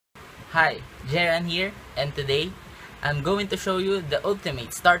Hi, Jeran here, and today I'm going to show you the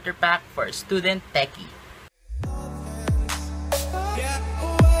ultimate starter pack for student techie.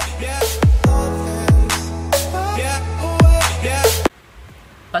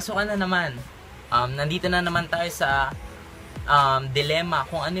 Pasukan na naman. Nandito na naman tayo sa dilemma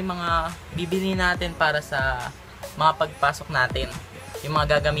kung ano yung mga bibili natin para sa mga pagpasok natin. Yung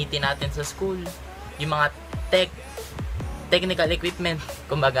mga gagamitin natin sa school, yung mga technical equipment,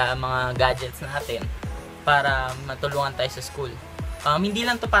 kumbaga mga gadgets natin para matulungan tayo sa school. Hindi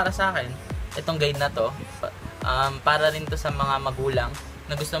lang to para sa akin, itong guide na to, para rin to sa mga magulang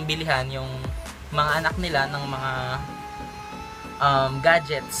na gustong bilihan yung mga anak nila ng mga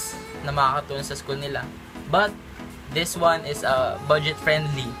gadgets na makakatulong sa school nila. But this one is a budget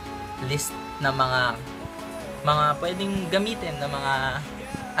friendly list na mga pwedeng gamitin ng mga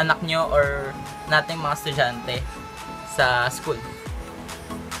anak nyo or nating mga estudyante sa school.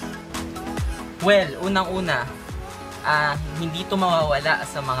 Well, unang-una, hindi ito mawawala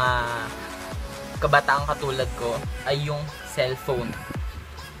sa mga kabataang katulad ko ay yung cellphone.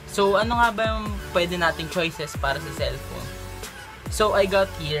 So, ano nga ba yung pwede nating choices para sa cellphone? So, I got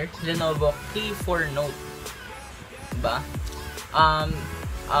here Lenovo K4 Note. Diba?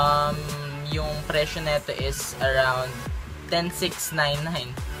 Yung presyo nito is around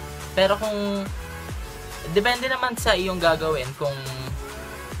 10,699. Pero kung depende naman sa iyong gagawin, kung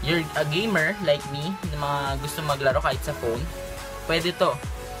you're a gamer like me, na mga gusto maglaro kahit sa phone, pwede to.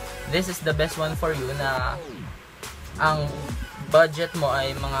 This is the best one for you na ang budget mo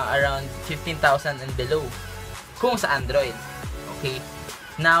ay mga around 15,000 and below kung sa Android. Okay?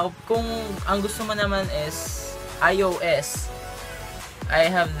 Now, kung ang gusto mo naman is iOS, I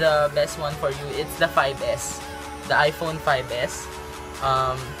have the best one for you. It's the 5S. The iPhone 5S.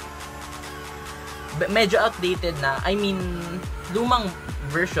 Medyo outdated na. I mean, lumang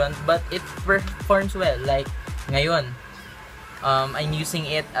version, but it performs well. Like, ngayon, I'm using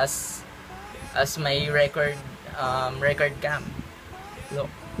it as my record cam.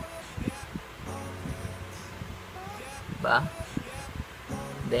 Look. Ba?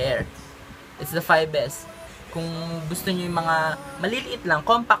 There. It's the 5S. Kung gusto niyo yung mga maliliit lang,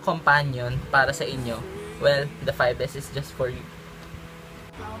 compact companion para sa inyo, well, the 5S is just for you.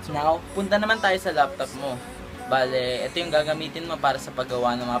 Now, punta naman tayo sa laptop mo. Bale, ito yung gagamitin mo para sa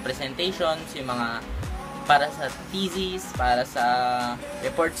paggawa ng mga presentations, yung mga para sa thesis, para sa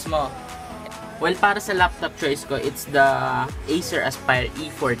reports mo. Well, para sa laptop choice ko, it's the Acer Aspire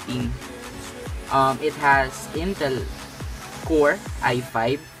E14. It has Intel Core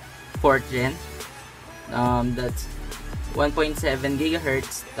i5 4th Gen. That's 1.7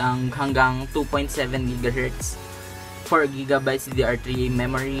 GHz hanggang 2.7 GHz. 4 GB DDR3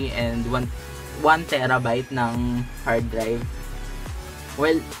 memory and 1 TB ng hard drive.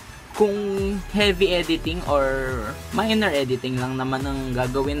 Well, kung heavy editing or minor editing lang naman ang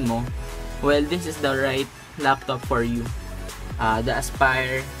gagawin mo, well, this is the right laptop for you. The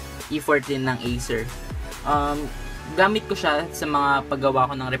Aspire E14 ng Acer. Gamit ko siya sa mga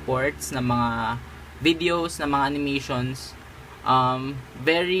paggawa ko ng reports, ng mga videos, ng mga animations.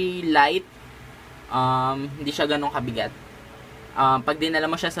 Very light. Hindi siya ganun kabigat. Pag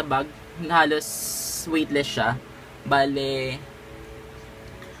dinala mo siya sa bag, halos weightless siya. Bale,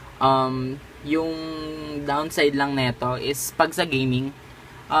 yung downside lang neto is pag sa gaming,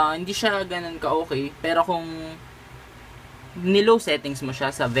 hindi siya ganun ka-okay. Pero kung ni-low settings mo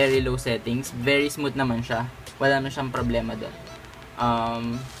siya, sa very low settings, very smooth naman siya. Wala na siyang problema doon.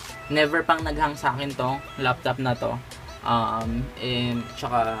 Never pang naghang sa akin tong laptop na to.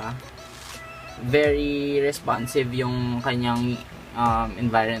 Tsaka very responsive yung kanyang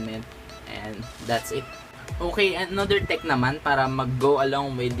environment, and that's it. Okay, another tech naman para mag-go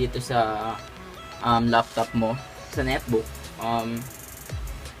along with dito sa laptop mo, sa netbook.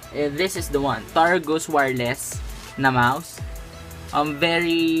 This is the one, Targus wireless na mouse.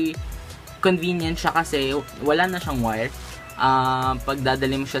 Very convenient siya kasi wala na siyang wire. Pag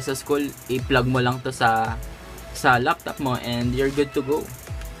dadali mo siya sa school, i-plug mo lang to sa laptop mo and you're good to go.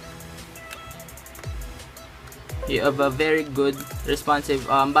 You have a very good responsive.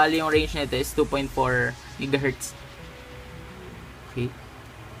 Bali yung range nito is 2.4 GHz. Okay.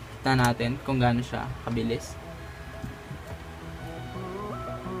 Tignan natin kung gaano siya kabilis.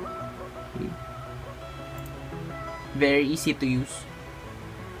 Okay. Very easy to use.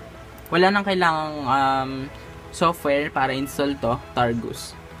 Wala nang kailangang software para install to,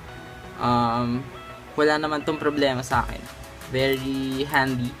 Targus. Wala naman tong problema sa akin. Very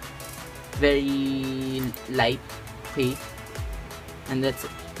handy. Very light. Okay. And that's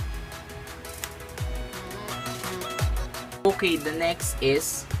it. Okay, the next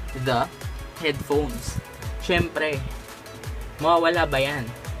is the headphones. Syempre, mawawala ba yan?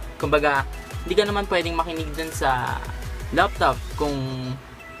 Kumbaga, hindi ka naman pwedeng makinig dun sa laptop kung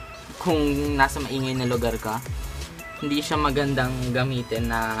nasa maingay na lugar ka. Hindi siya magandang gamitin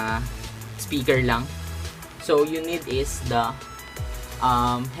na speaker lang. So, you need is the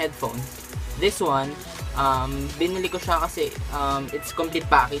headphone. This one, binili ko siya kasi it's complete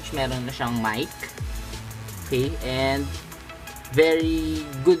package. Meron na siyang mic. Okay, and very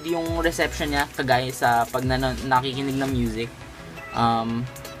good yung reception niya kagaya sa pag nakikinig ng music.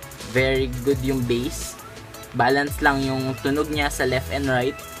 Very good yung bass. Balance lang yung tunog niya sa left and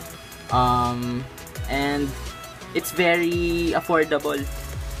right. And it's very affordable.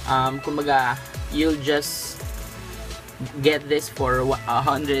 Kumbaga, you'll just get this for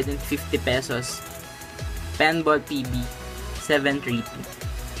 150 pesos. Penble PB 732.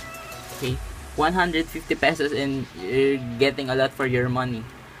 Okay, 150 pesos and you're getting a lot for your money.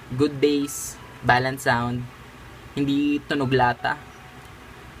 Good bass, balanced sound, hindi tunog lata.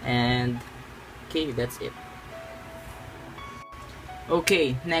 And okay, that's it.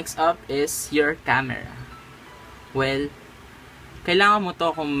 Okay, next up is your camera. Well, kailangan mo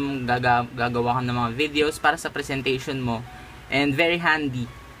to kung gagawa ka ng mga videos para sa presentation mo. And very handy,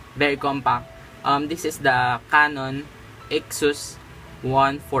 very compact. This is the Canon Exus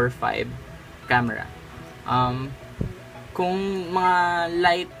 145 camera. Kung mga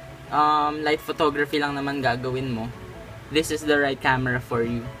light photography lang naman gagawin mo, this is the right camera for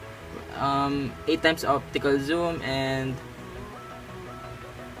you. 8x optical zoom and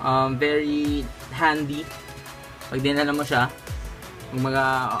very handy pag dinala mo siya.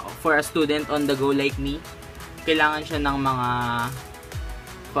 For a student on the go like me, kailangan siya ng mga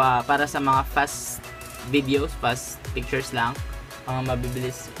para sa mga fast videos, fast pictures lang,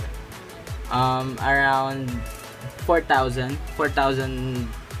 mabibilis. Around 4,000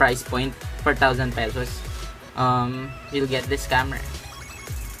 price point, 4,000 pesos. You'll get this camera.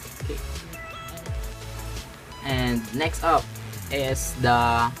 Okay. And next up is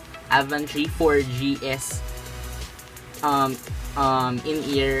the Avantree 4GS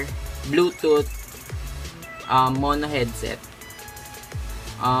in-ear Bluetooth mono headset.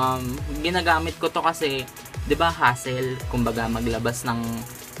 Ginagamit ko to kasi 'di ba hassle kumbaga maglabas ng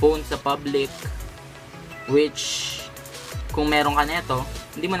phone sa public, which kung meron ka nito,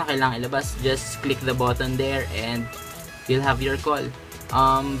 hindi mo na kailangang ilabas. Just click the button there and you'll have your call.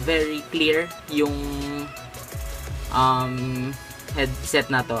 Very clear yung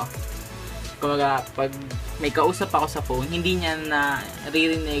headset na to. Kumbaga, pag may kausap ako sa phone, hindi niya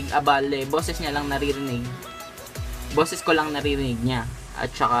naririnig, abale, boses niya lang naririnig. Boses ko lang naririnig niya.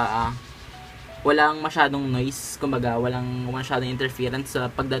 At saka, walang masyadong noise. Kumbaga, walang masyadong interference sa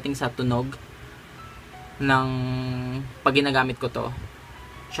pagdating sa tunog ng pag ginagamit ko to.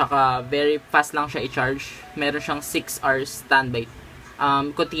 Tsaka, very fast lang siya i-charge. Meron siyang 6 hours standby.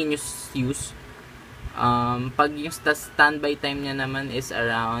 Continuous use. Pag yung standby time niya naman is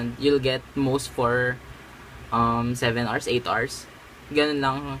around, you'll get most for 7 hours, 8 hours. Ganun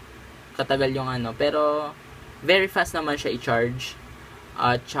lang katagal yung ano. Pero, very fast naman siya i-charge.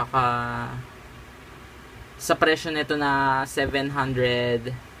 At saka, sa presyo nito na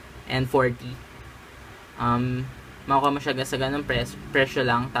 740, makuha mo siya sa ganung presyo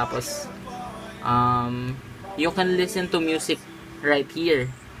lang. Tapos, you can listen to music right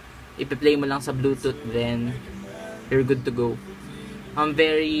here. Ipi-play mo lang sa Bluetooth, then you're good to go.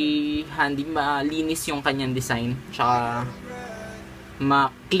 Very handy, malinis yung kanyang design, tsaka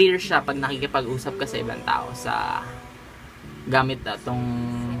ma-clear siya pag nakikipag-usap ka sa ibang tao sa gamit atong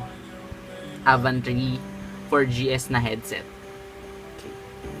Avantree 4GS na headset. Okay.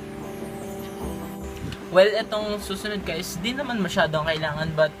 Well, itong susunod guys, di naman masyadong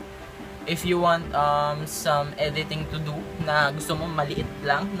kailangan, but if you want some editing to do na gusto mo maliit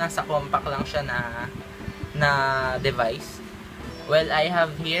lang, nasa compact lang siya na device. Well, I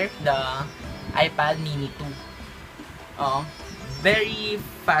have here the iPad Mini 2. Very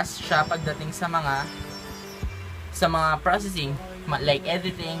fast siya pagdating sa mga processing, like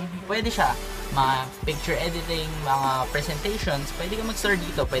editing, pwede siya. Mga picture editing, mga presentations, pwede kang mag-store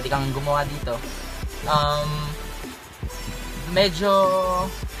dito, pwede kang gumawa dito. Medyo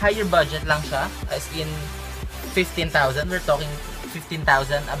higher budget lang siya, as in 15,000. We're talking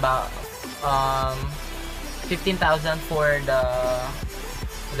 15,000, about 15,000 for the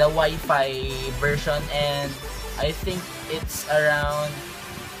Wi-Fi version, and I think it's around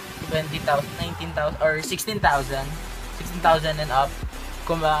 20,000, 19,000 or 16,000 and up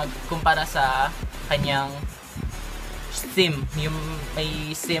kumpara sa kanyang SIM, yung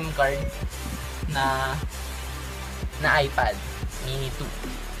may SIM card na iPad Mini 2.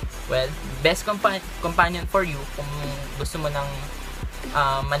 well, best companion for you kung gusto mo ng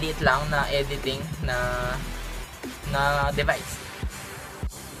maliit lang na editing na device.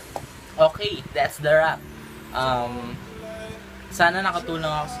 Okay, that's the wrap. Sana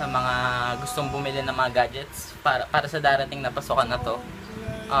nakatulong ako sa mga gustong bumili ng mga gadgets para sa darating na pasukan na to.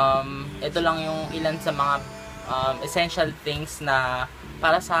 Ito lang yung ilan sa mga essential things na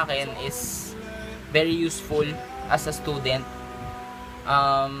para sa akin is very useful as a student.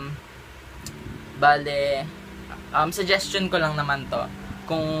 Bale, suggestion ko lang naman to.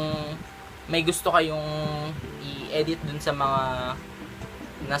 Kung may gusto kayong i-edit dun sa mga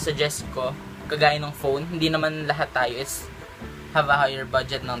na-suggest ko, kagaya ng phone, hindi naman lahat tayo is have a higher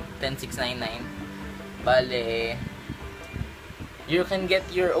budget ng 10,699. Bale, you can get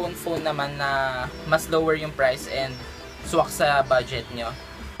your own phone naman na mas lower yung price and swak sa budget nyo.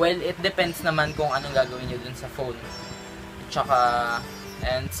 Well, it depends naman kung anong gagawin nyo dun sa phone. Tsaka,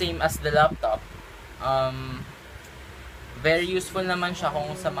 and same as the laptop, very useful naman siya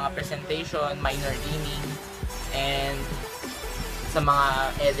kung sa mga presentation, minor gaming, and sa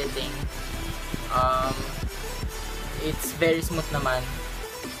mga editing. It's very smooth naman.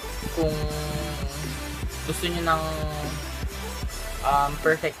 Kung gusto nyo ng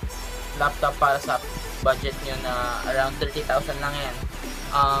perfect laptop para sa budget nyo na around 30,000 lang yan,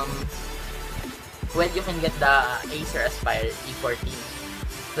 well, you can get the Acer Aspire E14.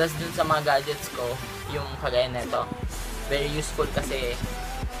 Plus dun sa mga gadgets ko, yung kagaya nito, very useful kasi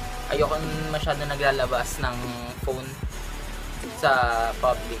ayoko masyado naglalabas ng phone sa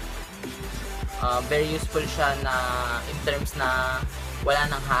public. Very useful siya na in terms na wala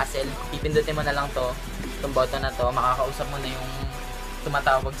nang hassle. Pipindutin mo na lang itong button na to, makakausap mo na yung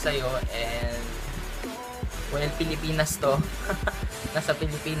tumatawag sa'yo, and well, Pilipinas to. Nasa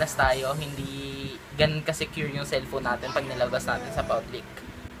Pilipinas tayo, hindi ganun ka-secure yung cellphone natin pag nilabas natin sa public.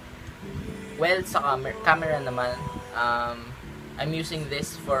 Well, sa camera naman, I'm using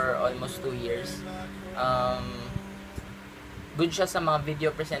this for almost 2 years. Good siya sa mga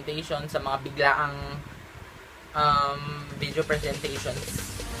video presentation, sa mga biglaang video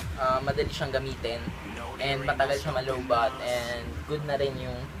presentations. Madali siyang gamitin and matagal siya malobat, and good na rin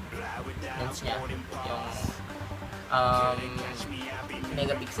yung lens niya, yung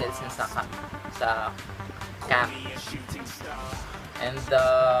megapixels na sa cam. And the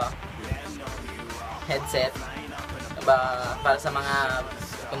headset, para sa mga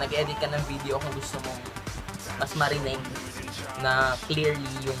kung nag-edit ka ng video, kung gusto mong mas marinig na clearly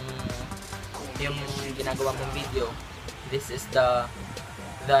yung ginagawa mong video, this is the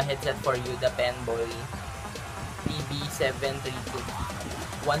headset for you, the Penble PB732.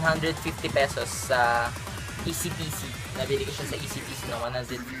 150 pesos sa ECTC. Nabili ko siya sa ECTC na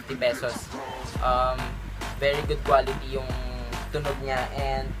 150 pesos. Very good quality yung tunog niya,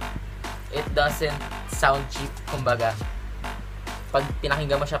 and it doesn't sound cheap, kumbaga. Pag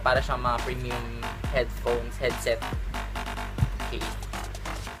pinakinggan mo siya, para siyang mga premium headset. Okay.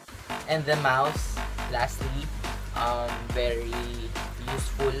 And the mouse, lastly, very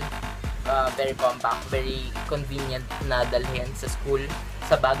useful, very compact, very convenient na dalhin sa school,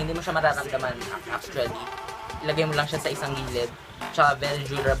 sa bag. Hindi mo siya mararamdaman actually. Ilagay mo lang siya sa isang gilid. Tsaka very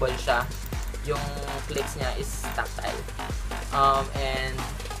durable siya. Yung clicks niya is tactile. And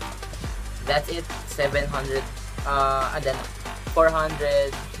that's it. 490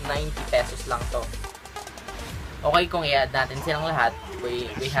 pesos lang to. Okay, kung i-add natin silang lahat, we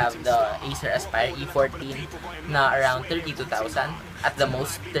have the Acer Aspire E14 na around 32,000, at the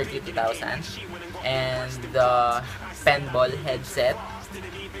most 32,000, and the Penble Headset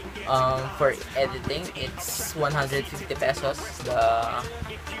for editing, it's 150 pesos. The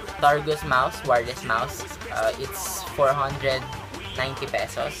Targus mouse, wireless mouse, it's 490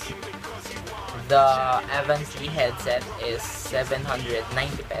 pesos. The Avantree headset is 790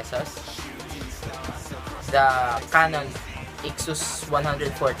 pesos. The Canon Ixus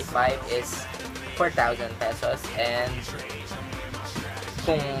 145 is 4,000 pesos. And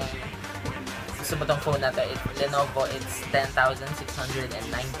kung gusto mo tong phone na to, Lenovo, it's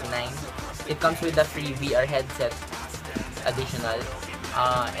 10,699. It comes with a free VR headset additional.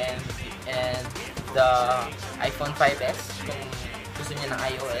 And the iPhone 5s, kung gusto niyo ng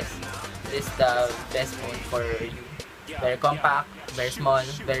iOS, is the best phone for you. Very compact, very small,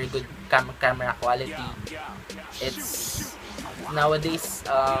 very good camera quality. It's nowadays,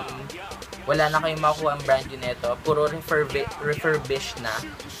 wala na kayong makuha ang brand new nito. Puro refurbished na.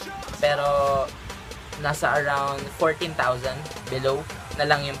 Pero nasa around 14,000 below na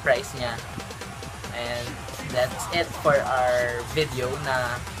lang yung price niya. And that's it for our video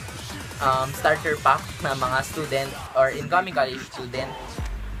na starter pack na mga student or incoming college student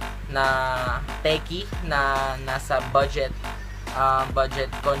na techie na nasa budget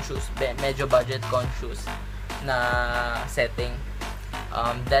conscious, medyo budget conscious na setting.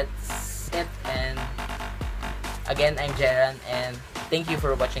 That's it, and again, I'm Jeran, and thank you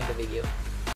for watching the video.